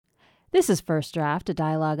This is First Draft, a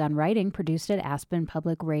dialogue on writing produced at Aspen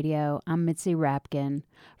Public Radio. I'm Mitzi Rapkin.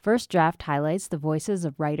 First Draft highlights the voices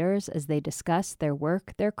of writers as they discuss their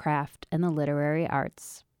work, their craft, and the literary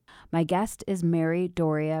arts. My guest is Mary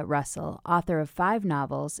Doria Russell, author of 5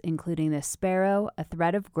 novels, including The Sparrow, A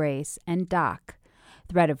Thread of Grace, and Doc.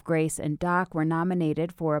 Thread of Grace and Doc were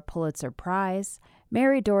nominated for a Pulitzer Prize.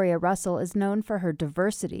 Mary Doria Russell is known for her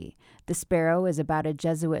diversity. The Sparrow is about a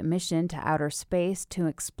Jesuit mission to outer space to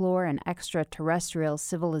explore an extraterrestrial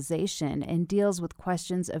civilization and deals with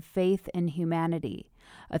questions of faith and humanity.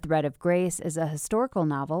 A Thread of Grace is a historical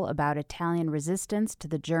novel about Italian resistance to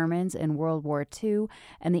the Germans in World War II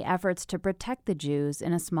and the efforts to protect the Jews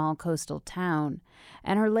in a small coastal town.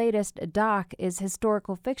 And her latest, Doc, is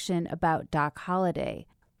historical fiction about Doc Holliday.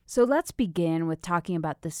 So let's begin with talking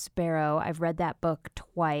about The Sparrow. I've read that book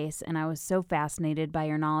twice, and I was so fascinated by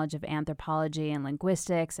your knowledge of anthropology and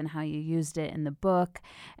linguistics and how you used it in the book.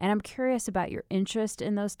 And I'm curious about your interest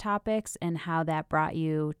in those topics and how that brought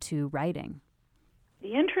you to writing.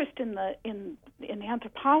 The interest in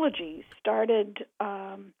anthropology started,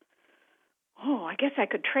 I guess I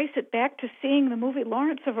could trace it back to seeing the movie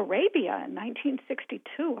Lawrence of Arabia in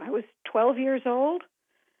 1962. I was 12 years old,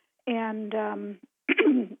 and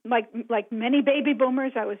like many baby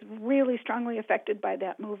boomers, I was really strongly affected by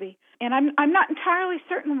that movie. And I'm not entirely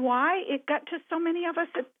certain why it got to so many of us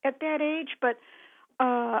at that age, but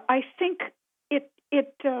I think it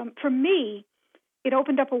for me, it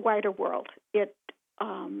opened up a wider world. It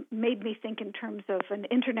made me think in terms of an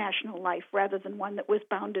international life rather than one that was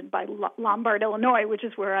bounded by Lombard, Illinois, which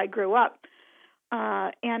is where I grew up.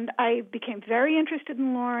 And I became very interested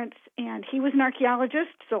in Lawrence, and he was an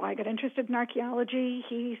archaeologist, so I got interested in archaeology.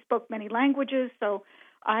 He spoke many languages, so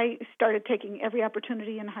I started taking every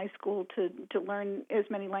opportunity in high school to learn as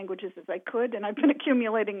many languages as I could, and I've been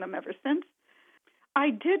accumulating them ever since. I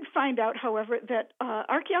did find out, however, that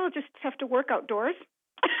archaeologists have to work outdoors,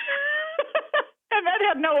 and that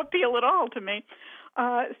had no appeal at all to me.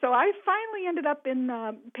 So I finally ended up in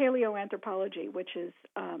paleoanthropology, which is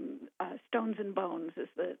stones and bones is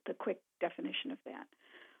the quick definition of that.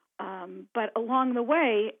 But along the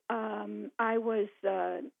way, I was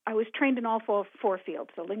trained in all four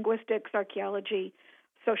fields: so linguistics, archaeology,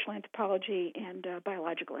 social anthropology, and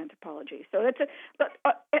biological anthropology. So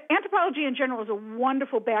anthropology in general is a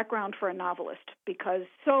wonderful background for a novelist because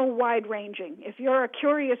so wide-ranging. If you're a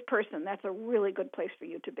curious person, that's a really good place for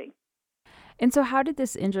you to be. And so how did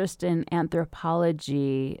this interest in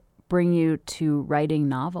anthropology bring you to writing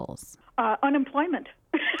novels? Unemployment.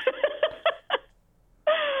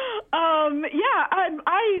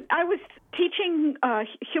 I was teaching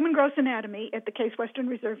human gross anatomy at the Case Western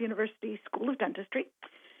Reserve University School of Dentistry.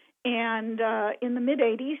 And in the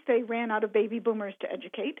mid-'80s, they ran out of baby boomers to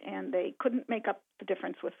educate, and they couldn't make up the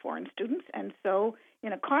difference with foreign students. And so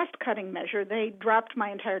in a cost-cutting measure, they dropped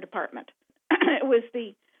my entire department. It was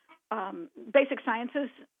the basic sciences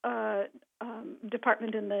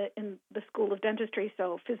department in the School of Dentistry,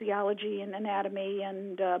 so physiology and anatomy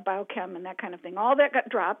and biochem and that kind of thing. All that got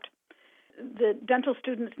dropped. The dental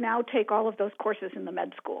students now take all of those courses in the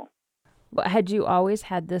med school. But had you always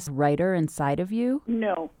had this writer inside of you?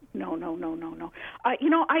 No.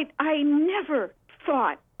 I never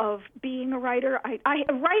thought of being a writer.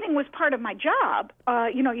 Writing was part of my job.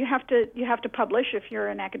 You have to publish if you're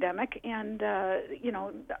an academic, and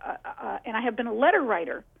and I have been a letter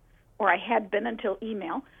writer, or I had been until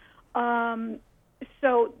email.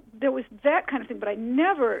 So there was that kind of thing, but I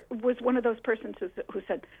never was one of those persons who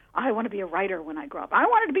said, I want to be a writer when I grow up. I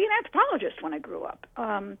wanted to be an anthropologist when I grew up.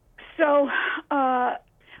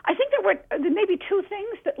 I think there were maybe 2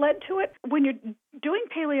 things that led to it. When you're doing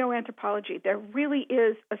paleoanthropology, there really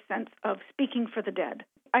is a sense of speaking for the dead.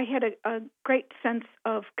 I had a great sense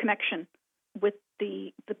of connection with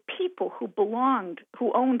the people who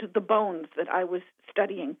owned the bones that I was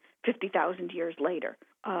studying 50,000 years later.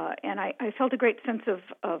 And I felt a great sense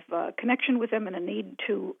of connection with them and a need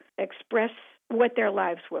to express what their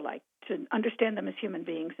lives were like, to understand them as human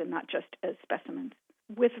beings and not just as specimens.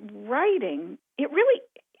 With writing, it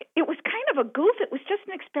was kind of a goof. It was just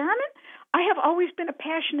an experiment. I have always been a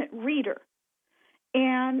passionate reader.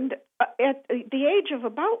 And at the age of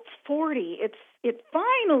about 40, it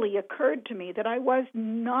finally occurred to me that I was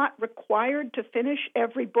not required to finish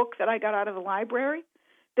every book that I got out of the library,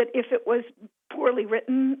 that if it was poorly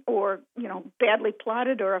written or, badly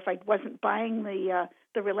plotted, or if I wasn't buying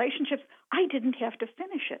the relationships, I didn't have to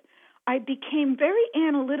finish it. I became very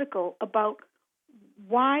analytical about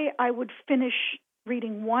why I would finish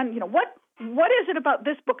reading one. What is it about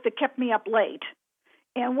this book that kept me up late?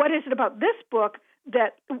 And what is it about this book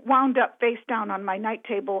that wound up face down on my night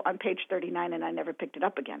table on page 39, and I never picked it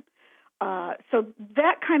up again. So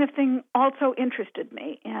that kind of thing also interested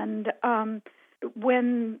me. And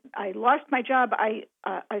when I lost my job, I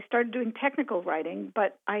started doing technical writing,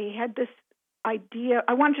 but I had this idea.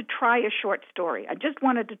 I wanted to try a short story. I just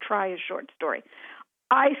wanted to try a short story.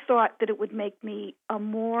 I thought that it would make me a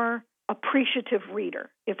more appreciative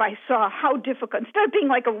reader if I saw how difficult, instead of being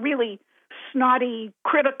like a really snotty,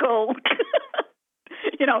 critical,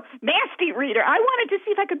 nasty reader, I wanted to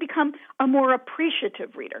see if I could become a more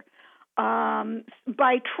appreciative reader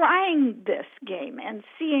by trying this game and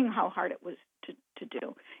seeing how hard it was to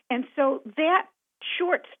do. And so that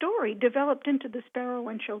short story developed into The Sparrow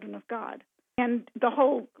and Children of God. And the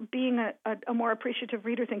whole being a more appreciative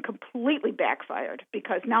reader thing completely backfired,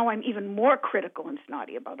 because now I'm even more critical and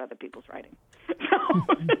snotty about other people's writing.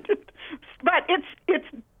 But it's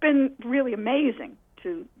been really amazing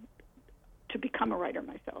to become a writer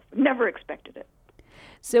myself. Never expected it.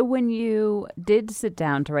 So when you did sit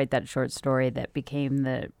down to write that short story that became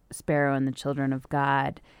The Sparrow and the Children of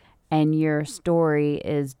God, and your story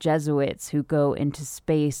is Jesuits who go into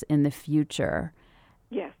space in the future.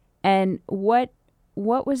 Yes. And what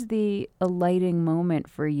was the alighting moment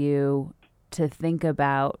for you to think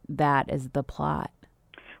about that as the plot?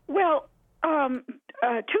 Well,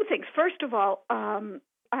 two things. First of all,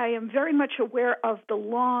 I am very much aware of the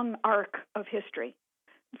long arc of history.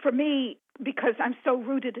 For me, because I'm so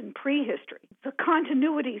rooted in prehistory, the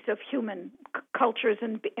continuities of human cultures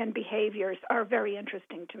and behaviors are very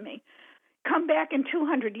interesting to me. Come back in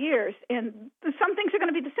 200 years, and some things are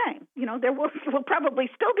going to be the same. There will probably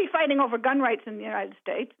still be fighting over gun rights in the United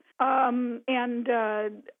States, and there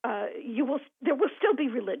will still be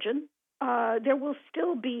religion. There will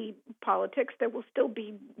still be politics. There will still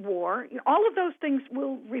be war. All of those things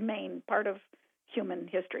will remain part of human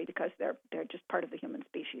history because they're just part of the human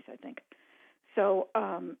species, I think. So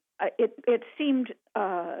it seemed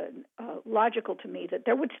logical to me that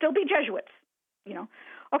there would still be Jesuits.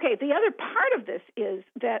 Okay, the other part of this is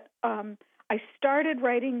that I started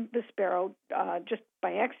writing The Sparrow just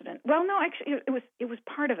by accident. Well, no, actually, it was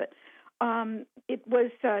part of it. It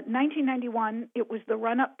was 1991. It was the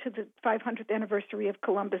run-up to the 500th anniversary of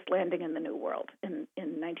Columbus landing in the New World in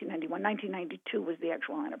 1991. 1992 was the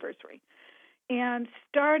actual anniversary. And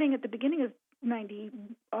starting at the beginning of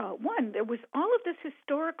 91, there was all of this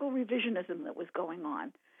historical revisionism that was going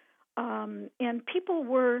on. And people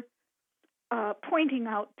were pointing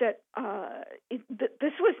out that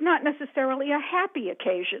this was not necessarily a happy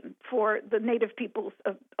occasion for the native peoples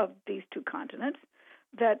of these two continents,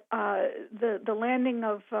 that the landing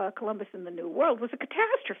of Columbus in the New World was a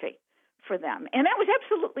catastrophe for them. And that was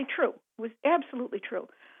absolutely true. It was absolutely true.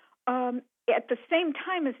 At the same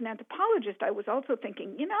time, as an anthropologist, I was also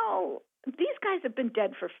thinking, these guys have been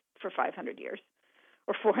dead for 500 years,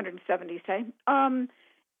 or 470, say.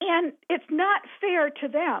 And it's not fair to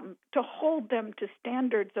them to hold them to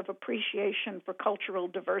standards of appreciation for cultural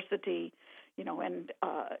diversity,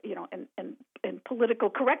 and political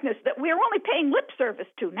correctness that we're only paying lip service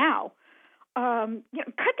to now. Cut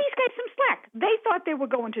these guys some slack. They thought they were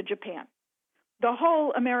going to Japan. The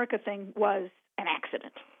whole America thing was an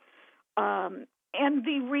accident. And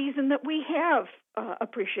the reason that we have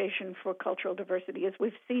appreciation for cultural diversity is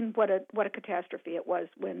we've seen what a catastrophe it was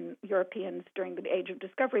when Europeans during the Age of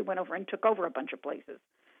Discovery went over and took over a bunch of places.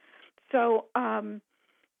 So I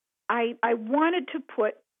wanted to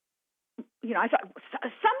put, I thought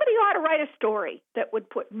somebody ought to write a story that would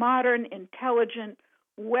put modern, intelligent,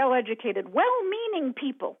 well-educated, well-meaning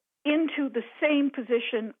people into the same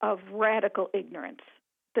position of radical ignorance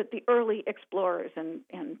that the early explorers and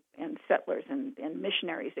settlers and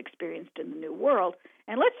missionaries experienced in the New World.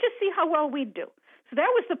 And let's just see how well we do. So that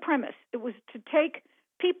was the premise. It was to take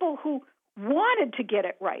people who wanted to get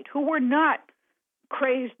it right, who were not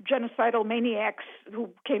crazed genocidal maniacs who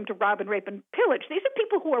came to rob and rape and pillage. These are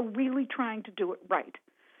people who are really trying to do it right.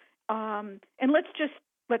 And let's just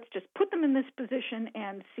put them in this position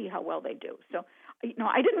and see how well they do. So,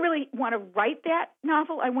 I didn't really want to write that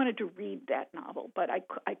novel. I wanted to read that novel, but I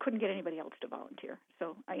couldn't get anybody else to volunteer.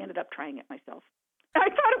 So I ended up trying it myself. I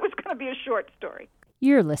thought it was going to be a short story.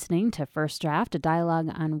 You're listening to First Draft, a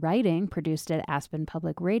dialogue on writing produced at Aspen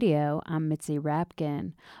Public Radio. I'm Mitzi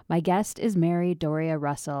Rapkin. My guest is Mary Doria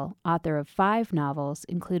Russell, author of 5 novels,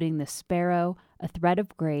 including The Sparrow, A Thread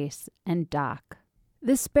of Grace, and Doc.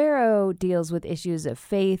 The Sparrow deals with issues of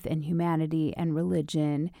faith and humanity and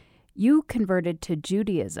religion. You converted to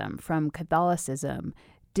Judaism from Catholicism.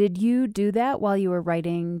 Did you do that while you were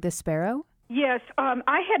writing The Sparrow? Yes,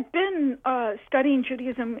 I had been studying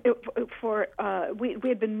Judaism for. We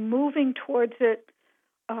had been moving towards it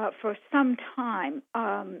for some time,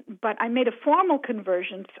 but I made a formal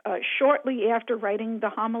conversion shortly after writing the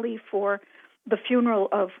homily for the funeral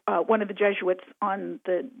of one of the Jesuits on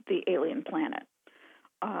the alien planet.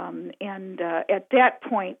 At that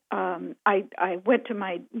point, I went to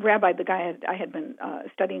my rabbi, the guy I had been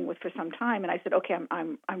studying with for some time, and I said, "Okay,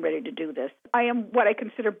 I'm ready to do this. I am what I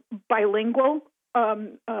consider bilingual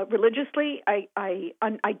religiously.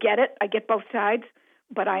 I get it. I get both sides,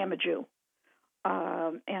 but I am a Jew."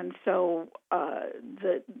 And so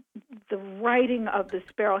the writing of the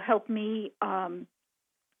Sparrow helped me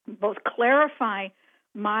both clarify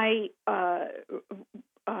my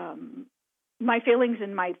my feelings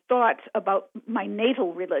and my thoughts about my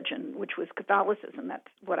natal religion, which was Catholicism. That's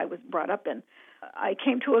what I was brought up in. I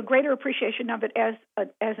came to a greater appreciation of it as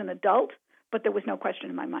an adult, but there was no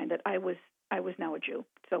question in my mind that I was now a Jew.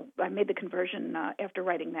 So I made the conversion after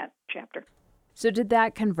writing that chapter. So did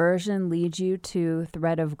that conversion lead you to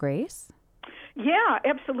Thread of Grace? Yeah,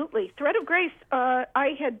 absolutely. Thread of Grace. I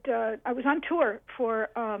was on tour for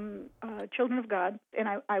Children of God, and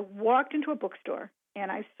I walked into a bookstore and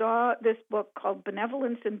I saw this book called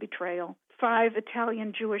Benevolence and Betrayal: 5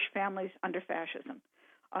 Italian Jewish Families Under Fascism.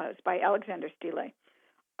 It's by Alexander Stile.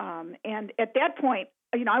 And at that point,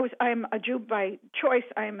 I'm a Jew by choice.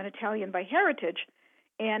 I am an Italian by heritage.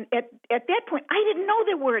 And at that point, I didn't know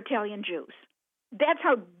there were Italian Jews. That's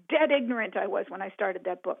how dead ignorant I was when I started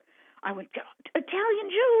that book. I went, Italian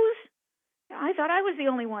Jews? I thought I was the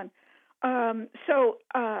only one. So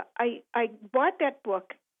I bought that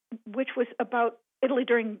book, which was about Italy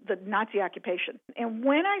during the Nazi occupation. And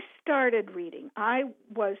when I started reading, I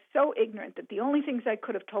was so ignorant that the only things I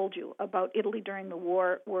could have told you about Italy during the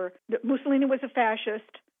war were that Mussolini was a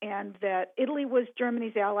fascist and that Italy was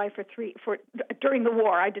Germany's ally during the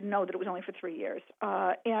war. I didn't know that it was only for 3 years.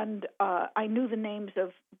 And I knew the names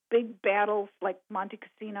of big battles like Monte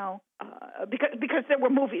Cassino because there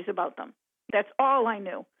were movies about them. That's all I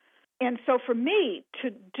knew. And so for me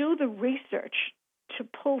to do the research to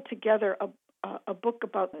pull together a book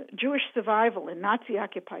about Jewish survival in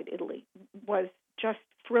Nazi-occupied Italy was just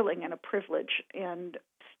thrilling and a privilege and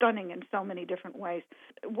stunning in so many different ways.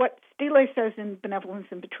 What Stile says in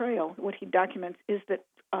Benevolence and Betrayal, what he documents, is that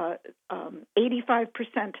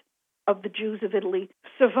 85% of the Jews of Italy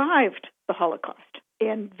survived the Holocaust.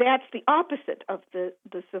 And that's the opposite of the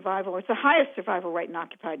survival. It's the highest survival rate in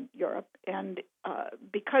occupied Europe. And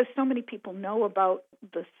because so many people know about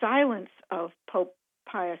the silence of Pope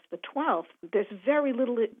Pius XII, there's very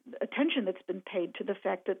little attention that's been paid to the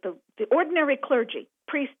fact that the ordinary clergy,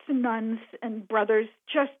 priests and nuns and brothers,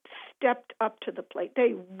 just stepped up to the plate.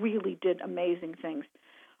 They really did amazing things.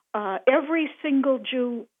 Every single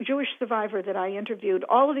Jewish survivor that I interviewed,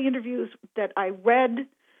 all of the interviews that I read,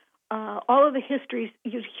 all of the histories,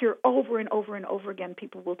 you hear over and over and over again,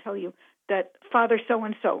 people will tell you that Father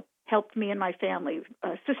so-and-so helped me and my family.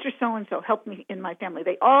 Sister so-and-so helped me in my family.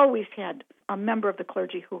 They always had a member of the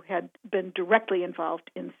clergy who had been directly involved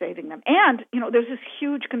in saving them. And, there's this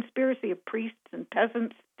huge conspiracy of priests and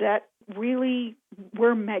peasants that really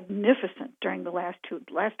were magnificent during the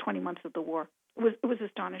last 20 months of the war. It was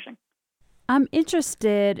astonishing. I'm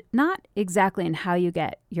interested not exactly in how you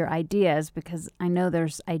get your ideas, because I know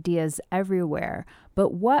there's ideas everywhere,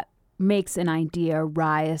 but what makes an idea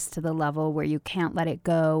rise to the level where you can't let it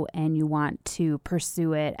go and you want to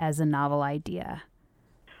pursue it as a novel idea?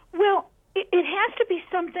 Well, it has to be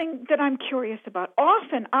something that I'm curious about.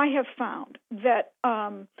 Often I have found that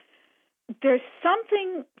there's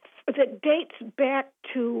something that dates back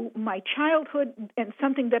to my childhood and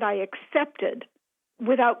something that I accepted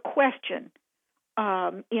without question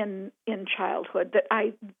in childhood, that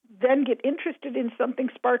I then get interested in something,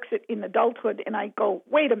 sparks it in adulthood, and I go,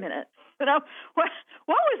 wait a minute, what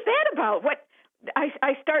was that about?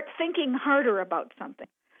 I start thinking harder about something.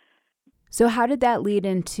 So how did that lead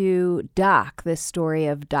into Doc, this story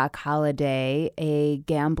of Doc Holliday, a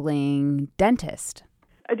gambling dentist?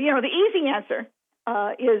 The easy answer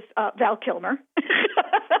is Val Kilmer.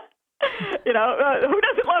 Who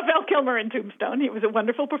doesn't love Val Kilmer in Tombstone? It was a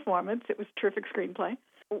wonderful performance. It was a terrific screenplay.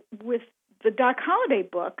 With the Doc Holliday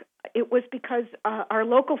book, it was because our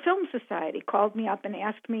local film society called me up and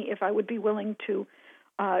asked me if I would be willing to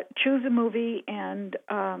choose a movie and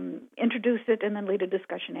introduce it and then lead a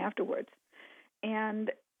discussion afterwards.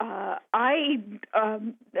 And I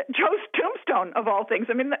chose Tombstone, of all things.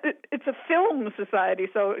 I mean, it's a film society,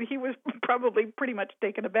 so he was probably pretty much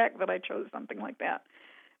taken aback that I chose something like that.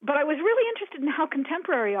 But I was really interested in how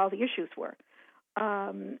contemporary all the issues were.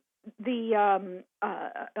 The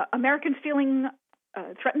Americans feeling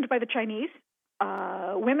threatened by the Chinese,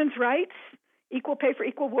 women's rights, equal pay for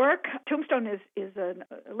equal work. Tombstone is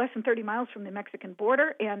less than 30 miles from the Mexican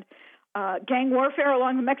border, and gang warfare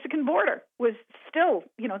along the Mexican border was still,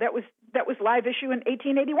 that was live issue in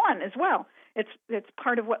 1881 as well. It's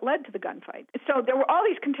part of what led to the gunfight. So there were all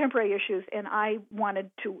these contemporary issues, and I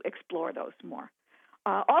wanted to explore those more.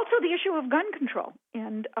 Also, the issue of gun control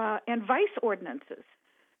and vice ordinances.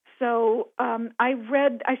 So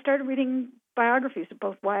I started reading biographies of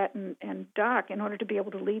both Wyatt and Doc in order to be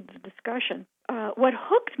able to lead the discussion. What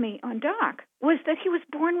hooked me on Doc was that he was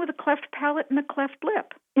born with a cleft palate and a cleft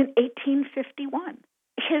lip in 1851.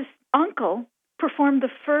 His uncle performed the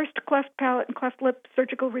first cleft palate and cleft lip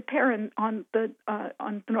surgical repair on the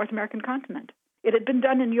North American continent. It had been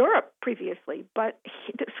done in Europe previously, but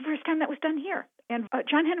it's the first time that was done here. And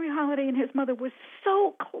John Henry Holliday and his mother was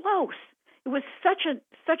so close. It was such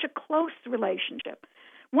a close relationship.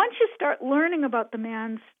 Once you start learning about the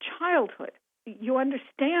man's childhood, you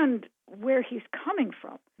understand where he's coming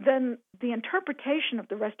from, then the interpretation of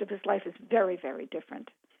the rest of his life is very, very different.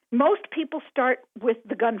 Most people start with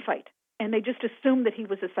the gunfight, and they just assume that he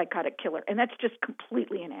was a psychotic killer, and that's just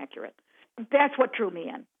completely inaccurate. That's what drew me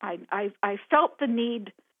in. I felt the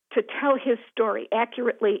need to tell his story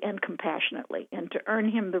accurately and compassionately, and to earn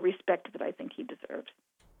him the respect that I think he deserves.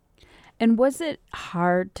 And was it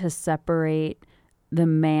hard to separate the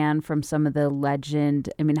man from some of the legend?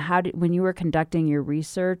 I mean, when you were conducting your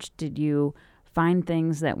research, did you find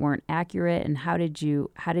things that weren't accurate, and how did you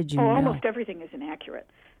know? Almost everything is inaccurate.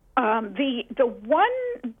 The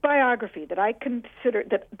one biography that I consider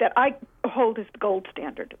that I hold as the gold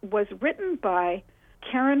standard was written by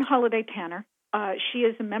Karen Holliday Tanner. She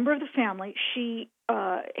is a member of the family. She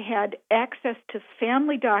had access to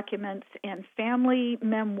family documents and family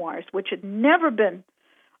memoirs, which had never been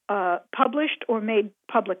published or made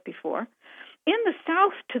public before. In the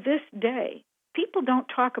South to this day, people don't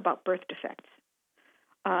talk about birth defects.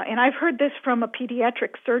 And I've heard this from a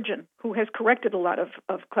pediatric surgeon who has corrected a lot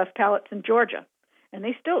of cleft palates in Georgia. And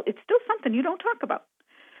it's still something you don't talk about.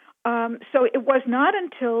 So it was not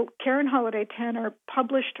until Karen Holliday Tanner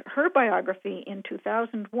published her biography in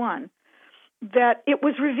 2001 that it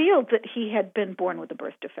was revealed that he had been born with a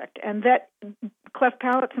birth defect, and that cleft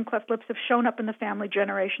palates and cleft lips have shown up in the family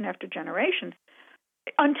generation after generation.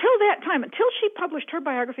 Until that time, until she published her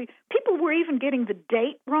biography, people were even getting the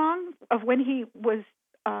date wrong of when he was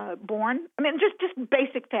born. I mean, just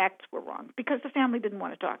basic facts were wrong because the family didn't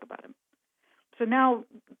want to talk about him. So now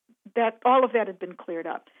that all of that had been cleared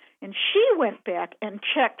up. And she went back and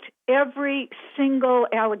checked every single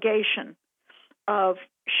allegation of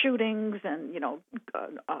shootings and,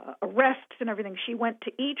 arrests and everything. She went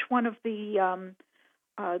to each one of the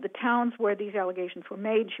towns where these allegations were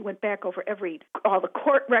made. She went back over all the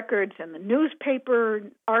court records and the newspaper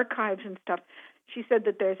archives and stuff. She said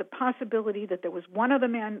that there's a possibility that there was one other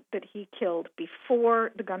man that he killed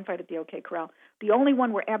before the gunfight at the OK Corral. The only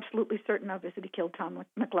one we're absolutely certain of is that he killed Tom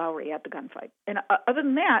McLaury at the gunfight. And other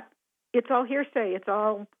than that, it's all hearsay. It's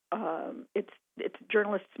all it's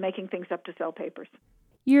journalists making things up to sell papers.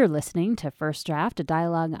 You're listening to First Draft, a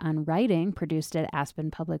dialogue on writing produced at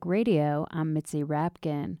Aspen Public Radio. I'm Mitzi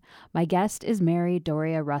Rapkin. My guest is Mary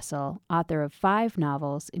Doria Russell, author of 5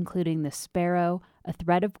 novels, including The Sparrow, A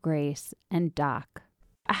Thread of Grace, and Doc.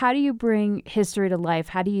 How do you bring history to life?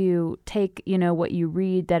 How do you take, what you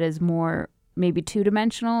read that is more maybe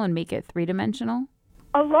 2-dimensional and make it 3-dimensional?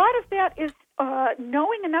 A lot of that is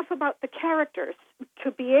knowing enough about the characters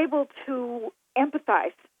to be able to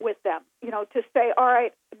empathize with them, to say, all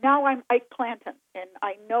right, now I'm Ike Clanton, and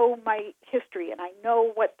I know my history, and I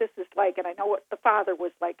know what this is like, and I know what the father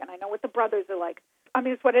was like, and I know what the brothers are like. I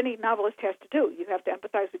mean, it's what any novelist has to do. You have to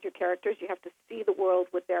empathize with your characters. You have to see the world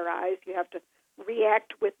with their eyes. You have to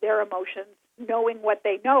react with their emotions, knowing what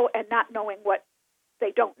they know and not knowing what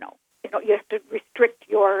they don't know. You have to restrict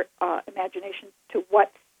your imagination to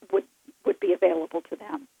what would be available to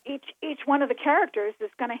them. Each one of the characters is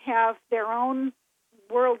going to have their own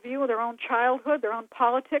worldview, their own childhood, their own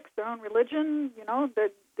politics, their own religion.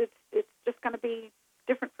 It's just going to be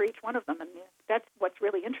different for each one of them, and that's what's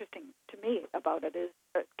really interesting to me about it is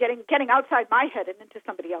getting outside my head and into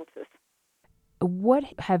somebody else's. What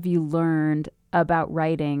have you learned about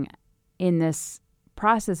writing in this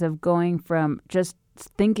process of going from just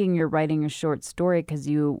thinking you're writing a short story because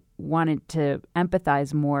you wanted to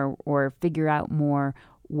empathize more or figure out more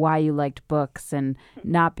why you liked books and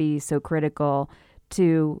not be so critical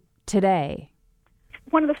to today?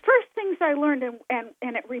 One of the first things I learned, and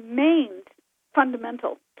it remains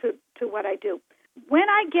fundamental to what I do, when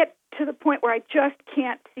I get to the point where I just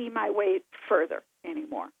can't see my way further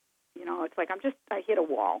anymore, it's like I hit a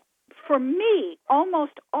wall. For me,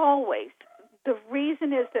 almost always, the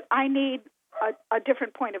reason is that I need a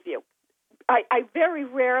different point of view. I very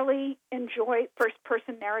rarely enjoy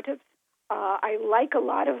first-person narratives. I like a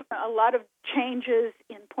lot of changes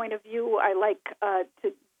in point of view. I like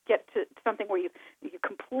to get to something where you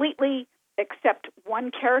completely accept one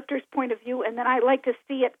character's point of view, and then I like to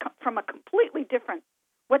see it from a completely different,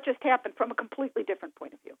 what just happened from a completely different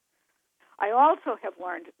point of view. I also have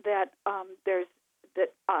learned that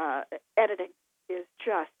editing is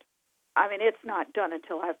just, it's not done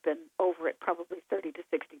until I've been over it probably 30 to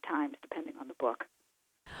 60 times, depending on the book.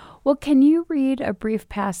 Well, can you read a brief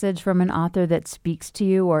passage from an author that speaks to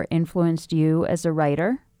you or influenced you as a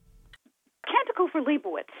writer? Canticle for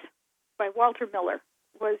Leibowitz by Walter Miller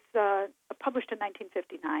was published in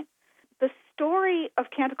 1959. The story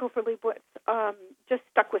of Canticle for Leibowitz just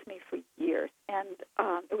stuck with me for years, and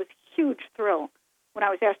it was a huge thrill when I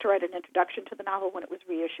was asked to write an introduction to the novel when it was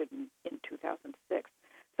reissued in 2006.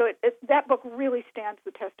 So that book really stands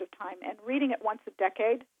the test of time, and reading it once a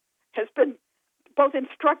decade has been both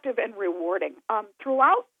instructive and rewarding.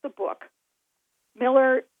 Throughout the book,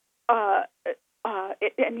 Miller,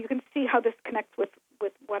 and you can see how this connects with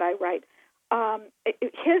what I write,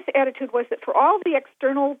 his attitude was that for all the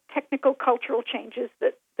external technical cultural changes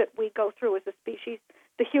that we go through as a species,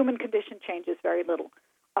 the human condition changes very little.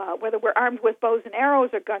 Whether we're armed with bows and arrows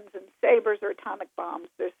or guns and sabers or atomic bombs,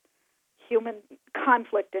 there's human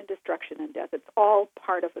conflict and destruction and death. It's all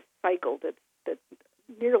part of a cycle that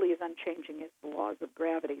nearly as unchanging as the laws of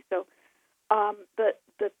gravity. So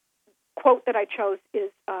the quote that I chose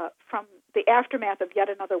is from the aftermath of yet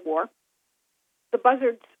another war. The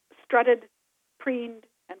buzzards strutted, preened,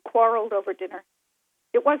 and quarreled over dinner.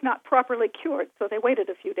 It was not properly cured, so they waited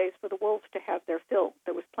a few days for the wolves to have their fill.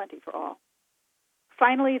 There was plenty for all.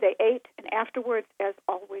 Finally, they ate, and afterwards, as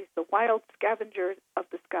always, the wild scavengers of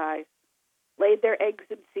the skies laid their eggs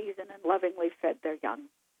in season and lovingly fed their young.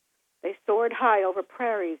 They soared high over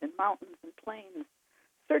prairies and mountains and plains,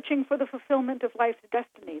 searching for the fulfillment of life's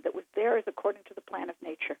destiny that was theirs according to the plan of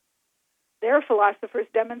nature. Their philosophers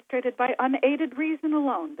demonstrated by unaided reason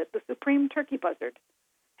alone that the supreme turkey buzzard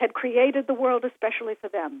had created the world especially for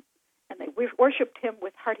them, and they worshipped him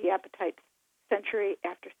with hearty appetites century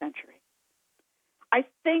after century. I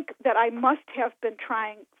think that I must have been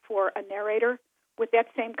trying for a narrator with that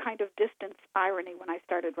same kind of distance irony when I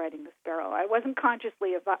started writing The Sparrow. I wasn't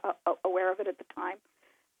consciously aware of it at the time,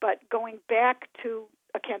 but going back to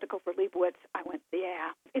A Canticle for Leibowitz, I went,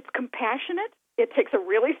 yeah, it's compassionate. It takes a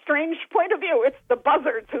really strange point of view. It's the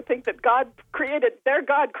buzzards who think that their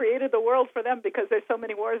God created the world for them because there's so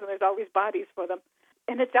many wars and there's always bodies for them.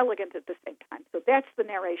 And it's elegant at the same time. So that's the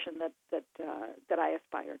narration that I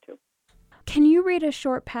aspire to. Can you read a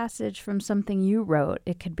short passage from something you wrote?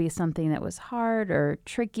 It could be something that was hard or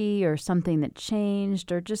tricky or something that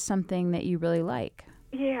changed or just something that you really like.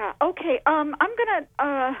 Yeah. Okay. I'm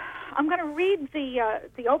gonna read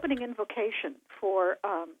the opening invocation for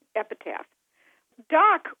Epitaph.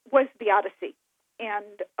 Doc was the Odyssey,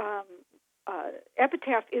 and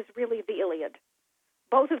Epitaph is really the Iliad.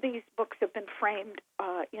 Both of these books have been framed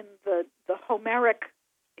in the Homeric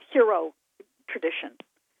hero tradition.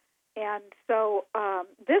 And so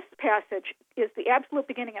this passage is the absolute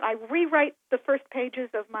beginning, and I rewrite the first pages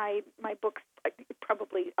of my books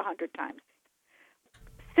probably 100 times.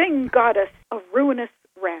 Sing, goddess of ruinous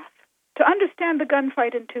wrath. To understand the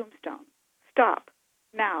gunfight in Tombstone, stop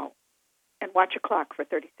now and watch a clock for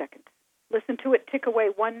 30 seconds. Listen to it tick away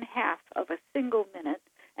 1/2 of a single minute,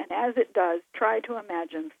 and as it does, try to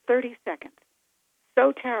imagine 30 seconds.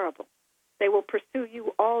 So terrible, they will pursue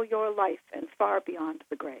you all your life and far beyond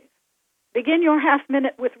the grave. Begin your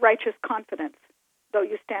half-minute with righteous confidence, though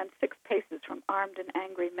you stand 6 paces from armed and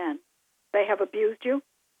angry men. They have abused you.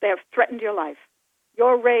 They have threatened your life.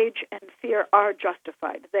 Your rage and fear are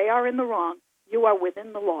justified. They are in the wrong. You are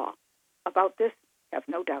within the law. About this, have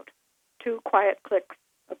no doubt. 2 quiet clicks,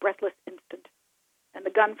 a breathless instant, and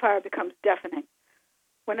the gunfire becomes deafening.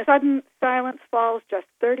 When a sudden silence falls, just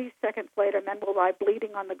 30 seconds later, men will lie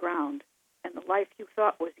bleeding on the ground, and the life you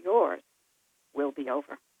thought was yours will be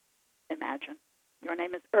over. Imagine. Your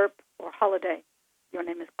name is Earp or Holiday. Your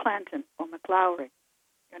name is Clanton or McLowry.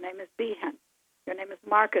 Your name is Behan. Your name is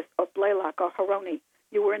Marcus or Blaylock or Haroni.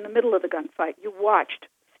 You were in the middle of the gunfight. You watched,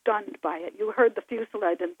 stunned by it. You heard the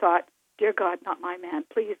fusillade and thought, dear God, not my man.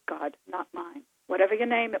 Please, God, not mine. Whatever your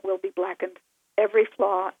name, it will be blackened. Every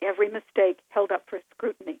flaw, every mistake held up for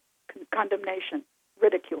scrutiny, condemnation,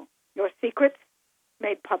 ridicule. Your secrets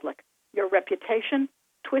made public. Your reputation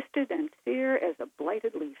twisted and sere as a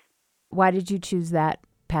blighted leaf. Why did you choose that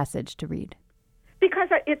passage to read? Because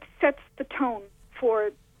it sets the tone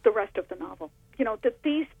for the rest of the novel. that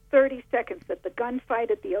these 30 seconds, that the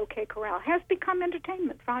gunfight at the OK Corral has become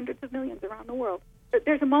entertainment for hundreds of millions around the world.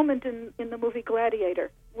 There's a moment in the movie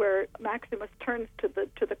Gladiator where Maximus turns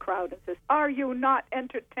to the crowd and says, "Are you not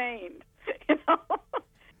entertained?"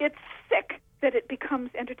 It's sick that it becomes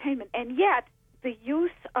entertainment. And yet, the use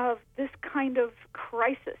of this kind of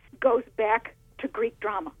crisis goes back to Greek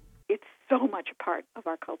drama. It's so much a part of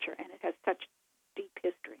our culture, and it has such deep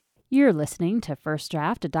history. You're listening to First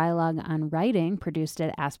Draft, a dialogue on writing produced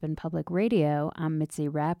at Aspen Public Radio. I'm Mitzi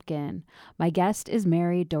Rapkin. My guest is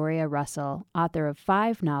Mary Doria Russell, author of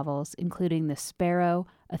 5 novels, including The Sparrow,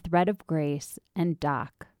 A Thread of Grace, and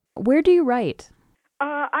Doc. Where do you write?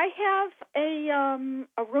 I have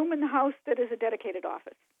a room in the house that is a dedicated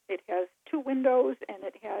office. It has 2 windows, and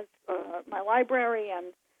it has my library,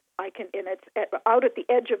 and it's out at the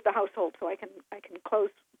edge of the household, so I can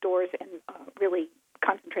close doors and really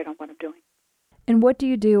concentrate on what I'm doing. And what do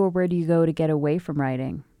you do, or where do you go to get away from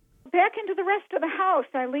writing? Back into the rest of the house.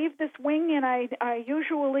 I leave this wing, and I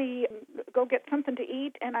usually go get something to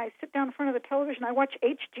eat, and I sit down in front of the television. I watch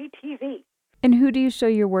HGTV. And who do you show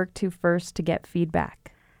your work to first to get feedback?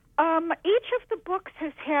 Each of the books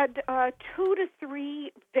has had 2 to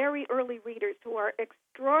 3 very early readers who are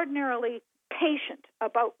extraordinarily patient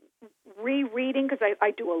about rereading, because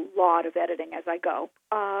I do a lot of editing as I go,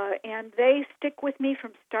 and they stick with me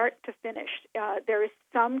from start to finish. There is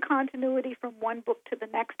some continuity from one book to the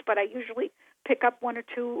next, but I usually pick up 1 or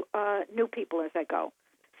 2 new people as I go.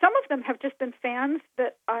 Some of them have just been fans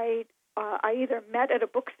that I either met at a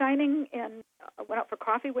book signing and went out for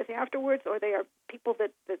coffee with afterwards, or they are people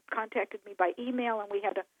that contacted me by email, and we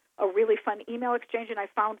had a really fun email exchange, and I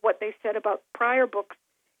found what they said about prior books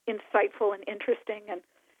insightful and interesting, and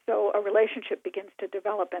so a relationship begins to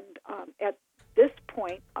develop. And at this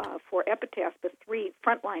point, for Epitaph, the 3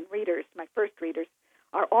 frontline readers, my first readers,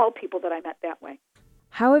 are all people that I met that way.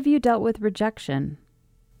 How have you dealt with rejection?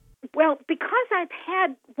 Well, because I've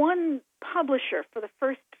had one publisher for the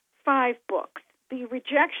first 5 books, the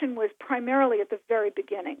rejection was primarily at the very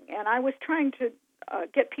beginning, and I was trying to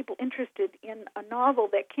get people interested in a novel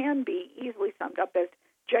that can be easily summed up as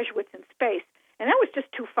Jesuits in space. And that was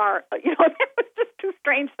just too far, that was just too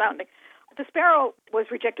strange sounding. The Sparrow was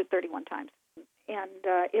rejected 31 times, and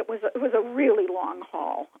it was a really long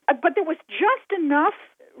haul. But there was just enough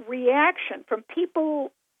reaction from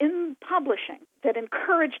people in publishing that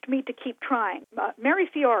encouraged me to keep trying. Mary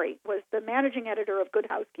Fiore was the managing editor of Good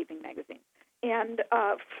Housekeeping magazine, and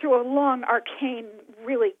through a long, arcane,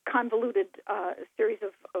 really convoluted series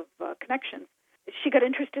of connections, she got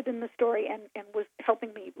interested in the story and was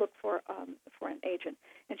helping me look for an agent.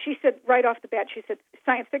 And she said right off the bat, she said,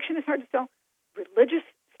 science fiction is hard to sell. Religious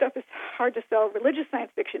stuff is hard to sell. Religious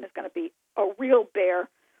science fiction is going to be a real bear.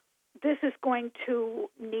 This is going to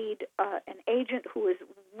need an agent who is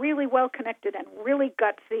really well-connected and really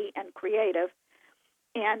gutsy and creative.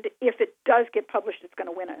 And if it does get published, it's going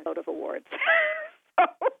to win a load of awards.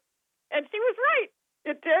 And she was right.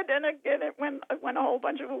 It did, and it won a whole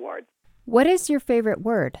bunch of awards. What is your favorite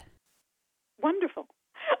word? Wonderful.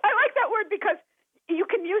 I like that word because you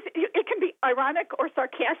can use it. It can be ironic or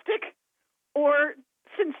sarcastic or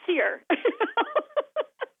sincere.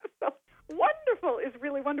 So wonderful is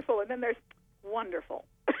really wonderful, and then there's wonderful.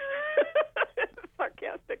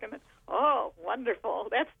 Sarcastic, and then wonderful.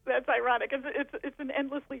 That's ironic. It's an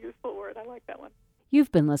endlessly useful word. I like that one.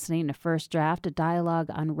 You've been listening to First Draft, a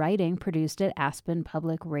dialogue on writing produced at Aspen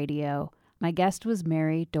Public Radio. My guest was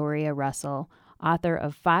Mary Doria Russell, author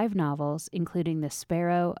of 5 novels, including The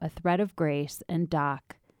Sparrow, A Thread of Grace, and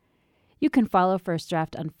Doc. You can follow First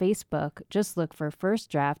Draft on Facebook. Just look for First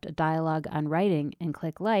Draft, a dialogue on writing, and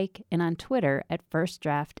click like, and on Twitter at First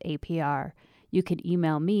Draft APR. You can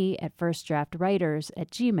email me at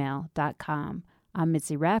firstdraftwriters@gmail.com. I'm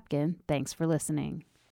Mitzi Rapkin. Thanks for listening.